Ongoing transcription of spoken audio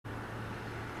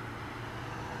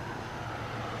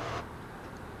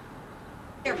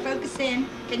there. Focus in.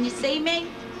 Can you see me?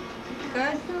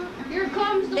 Good. Here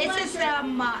comes the This is,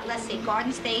 let's see,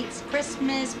 Garden State's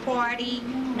Christmas party,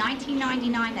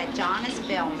 1999, that John is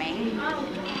filming.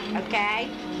 Okay?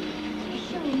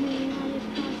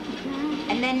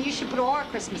 And then you should put all our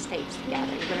Christmas tapes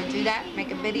together. You're going to do that?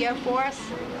 Make a video for us?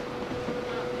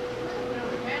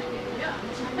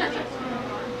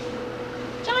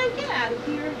 John, get out of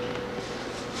here.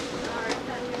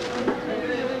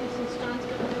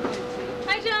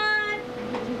 Hi, John.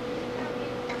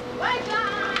 Bye,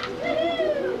 John.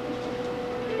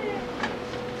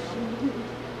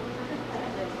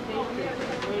 Woo-hoo.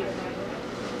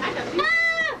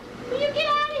 Ah! Will you get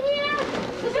out of here?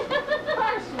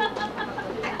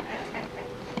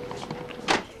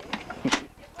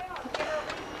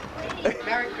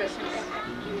 Merry Christmas.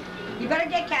 You better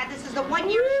get Kat. This is the one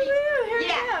year she...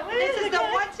 Yeah, this is the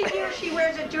once a year she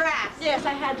wears a dress. Yes,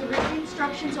 I had to read the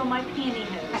instructions on my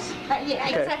pantyhose. Yeah,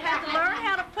 Because I had to learn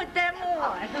how to put them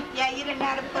on. Yeah, you didn't know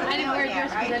how to put them on. I didn't wear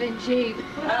yours because I didn't jeep.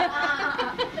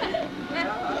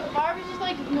 Barbara's just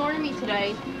like ignoring me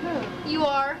today. You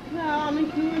are. No, I'm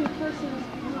ignoring the person.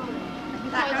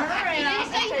 You didn't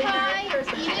say hi, you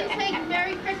didn't say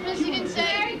Merry Christmas, you didn't say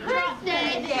Merry Christmas. You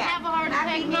didn't have a heart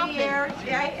attack, nothing.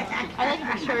 I like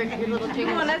your shirt, your little jingle.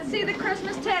 Come on, let's see the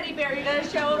Christmas teddy bear. You gotta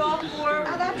show it off for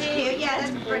Oh, that's cute. Yeah,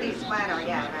 that's a pretty sweater.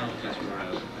 Yeah.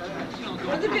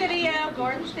 for the video.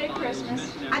 Garden State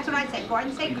Christmas. That's what I said.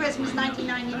 Garden State Christmas,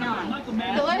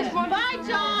 1999. The last one. Bye,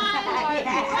 John. Bye,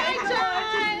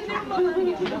 John.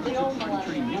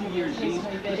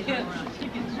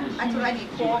 That's what I need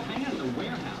for.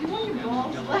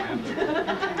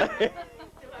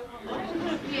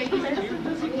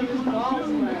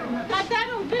 Got that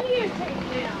on videotape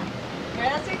now.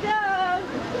 Yes, it does.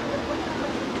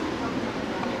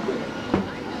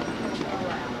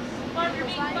 Mark, you're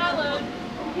being followed.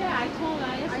 Yeah, I told her. I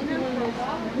asked him when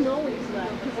no one's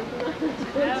left.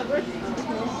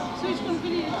 So he's going to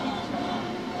videotape.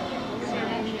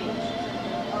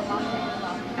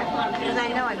 Because I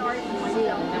know I already see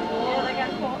them. Yeah, they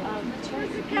got called.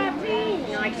 Where's the caffeine?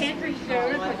 You know, I can't drink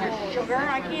soda because there's sugar.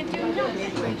 I can't do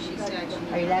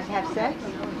nothing. Are you allowed to have sex?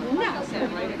 No.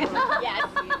 Yes.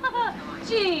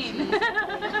 Gene.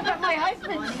 But my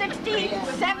husband's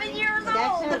 67 years old.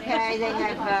 That's okay. They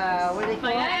have, what do they call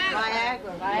it?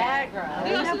 Viagra. Viagra.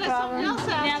 No problem.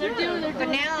 Now they're doing But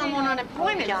now I'm on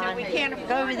unemployment, so we can't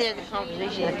Go over there, the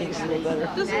conversation. I think it's a little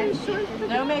better.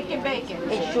 No making bacon.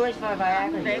 Insurance for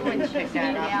Viagra. They wouldn't pick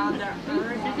that up.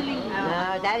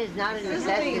 No, that is not a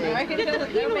necessity. I can tell the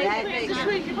no making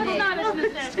bacon. What's not a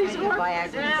necessity?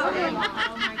 Viagra.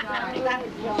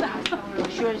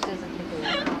 Insurance doesn't take it.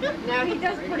 No, he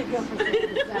does pretty good for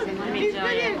 67. Let me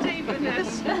tell you. He's videotaping this.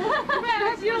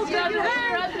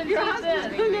 Your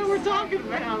husband's who know we're talking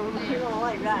about. You don't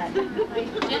like that.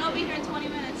 Jen will be here in 20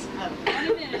 minutes.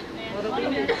 20 minutes, man. 20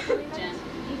 minutes. Jen.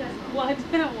 What?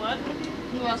 What?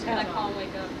 Who else can I call and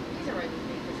wake up? He's all right.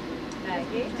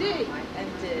 Maggie. D. And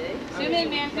D. Zoom in,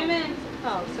 man. Zoom in.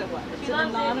 Oh, so what? It's She an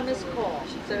loves it. anonymous call.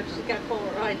 So she's got to call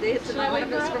her ID. It's Should I wake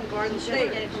her anonymous up? from Garden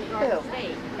State.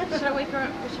 Should I wake her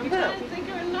up? Should we Who? try? Think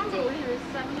of a number.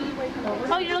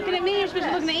 Oh, you're looking at me. You're supposed to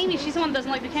be looking at Amy. She's the one that doesn't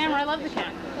like the camera. I love the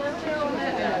camera.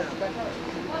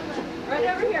 Right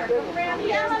over here. Come around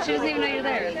here. She doesn't even know you're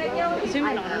there. Zoom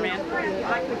in on her, man.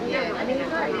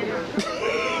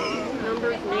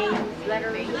 Numbers, names,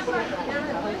 letters.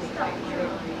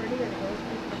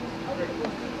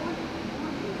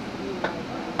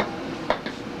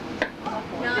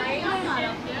 Okay.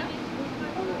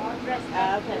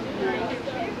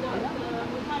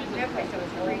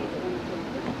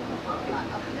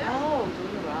 Oh,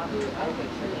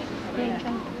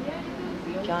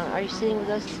 John, are you sitting with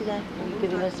us today? Are you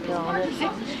giving us the honor?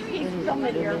 He's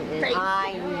filming your face.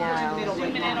 I know.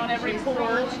 Zooming in on every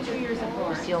pore.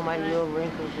 You see all my little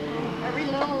wrinkles in there. Every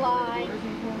little line.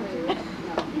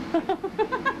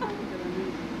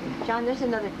 John, there's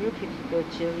another group you could go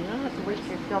to. You don't have to waste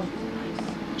your film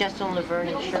just on Laverne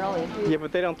and Shirley. Yeah,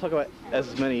 but they don't talk about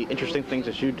as many interesting things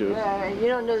as you do. You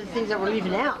don't know the things that we're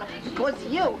leaving out. Because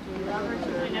you.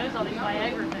 She knows all these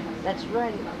Viagra things. That's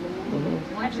right.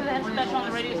 Actually, they had a special on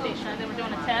the radio station. They were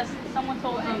doing a test. Someone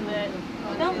told them that,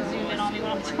 don't zoom in on me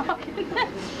when I'm talking.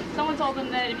 Someone told them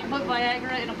that if you put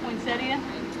Viagra in a poinsettia,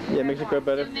 Yeah, it makes it grow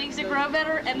better. it makes it grow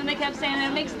better, and then they kept saying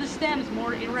it makes the stems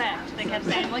more erect. They kept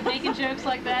saying, like making jokes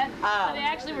like that. But they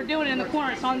actually were doing it in the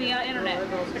corner. It's on the internet.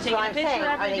 They're taking a picture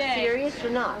every day. Are they serious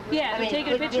or not? Yeah, they're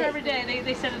taking a picture every day.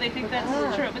 They said that they think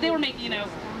that's true. But they were making, you know,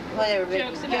 Well, they were making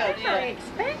jokes about it. Yeah.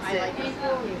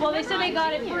 Expensive. Well, they said they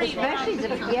got it free. Especially the,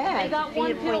 yeah. They got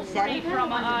one pill free 3.7.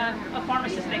 from a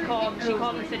pharmacist they called. She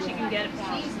called and said she can get it for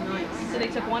them. So they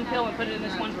took one pill and put it in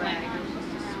this one clinic.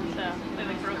 So they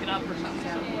like broke it up or something.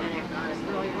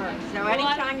 So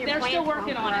anytime your they're still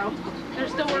working on it. grow. They're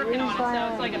still working on it. So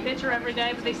it's like a picture every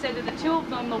day. But they said that the two of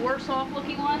them, the worse off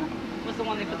looking one, was the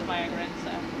one they put the Viagra in.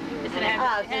 So they said it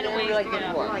had a ways to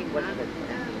go.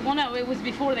 Well, no, it was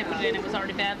before they put it in. It was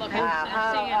already bad looking.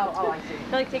 I see.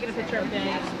 They're like taking a picture every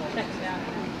day, checking it out.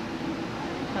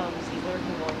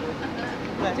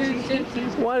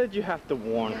 Why did you have to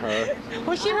warn her?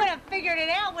 Well, she would have figured it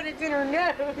out when it's in her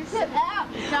nose. Sit out,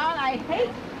 John. I hate.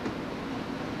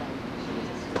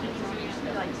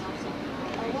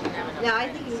 No, I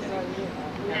think he's on you.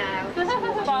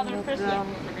 No. Father Christmas.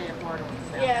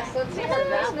 Yes, let's see her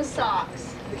Christmas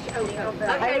socks.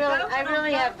 I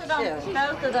really have two.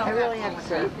 Both of them. I really have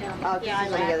two. I'll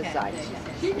just on the other side.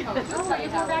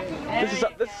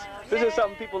 This is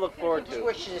something people look forward to.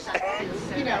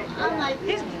 You know, I'm like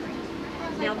this.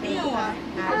 Now me.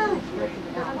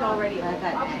 I'm already. You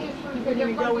couldn't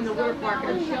even go in the water park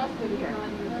and shop here.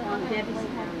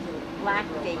 Black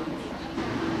days.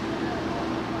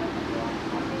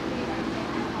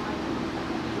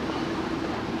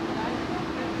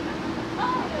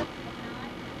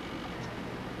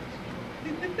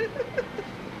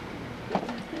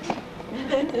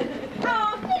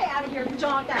 Oh, get out of here,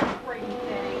 John, that crazy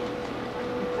thing.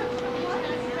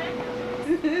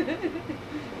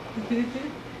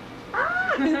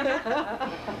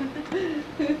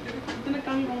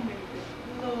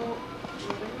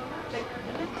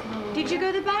 Did you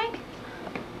go to the bank?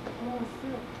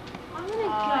 I'm gonna go.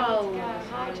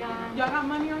 Hi, John. Y'all got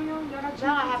money on you? Y'all got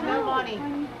No, I have no money.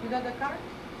 You got the card?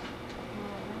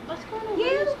 What's going on?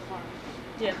 You?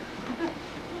 Yeah.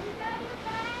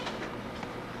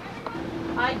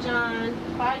 Hi, John.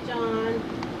 Bye, John.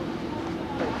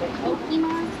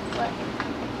 Pokemon? What?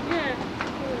 Yeah.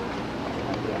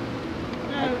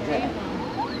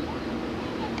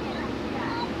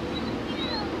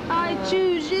 I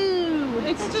choose you.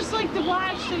 It's just like the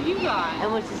watch that you got.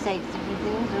 And what's to say? Different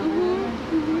things over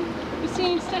there? You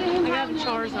see, instead of him I got having the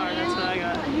Charizard, that's what I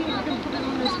got. you can put it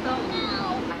on this belt.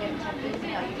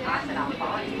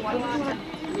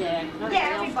 Yeah,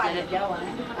 everybody.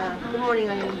 Good morning,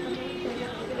 Eileen.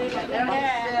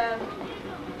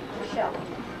 Michelle.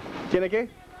 ¿Tiene qué?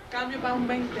 Cambio para un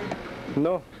 20.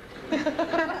 No.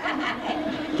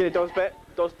 ¿Tiene dos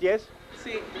 10?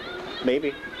 Sí.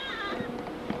 Maybe.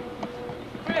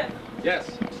 Yes.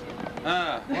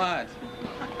 What?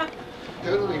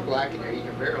 Totally black in there, you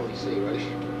can barely see what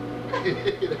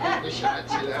the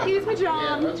shots, you know. Excuse me,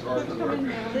 John. Yeah, that's hard to work.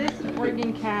 This is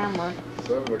bringing camera.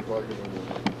 7 o'clock in the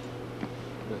morning.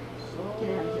 Get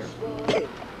out of here.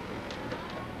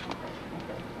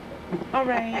 All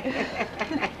right.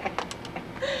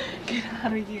 Get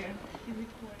out of here. You're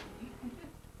recording.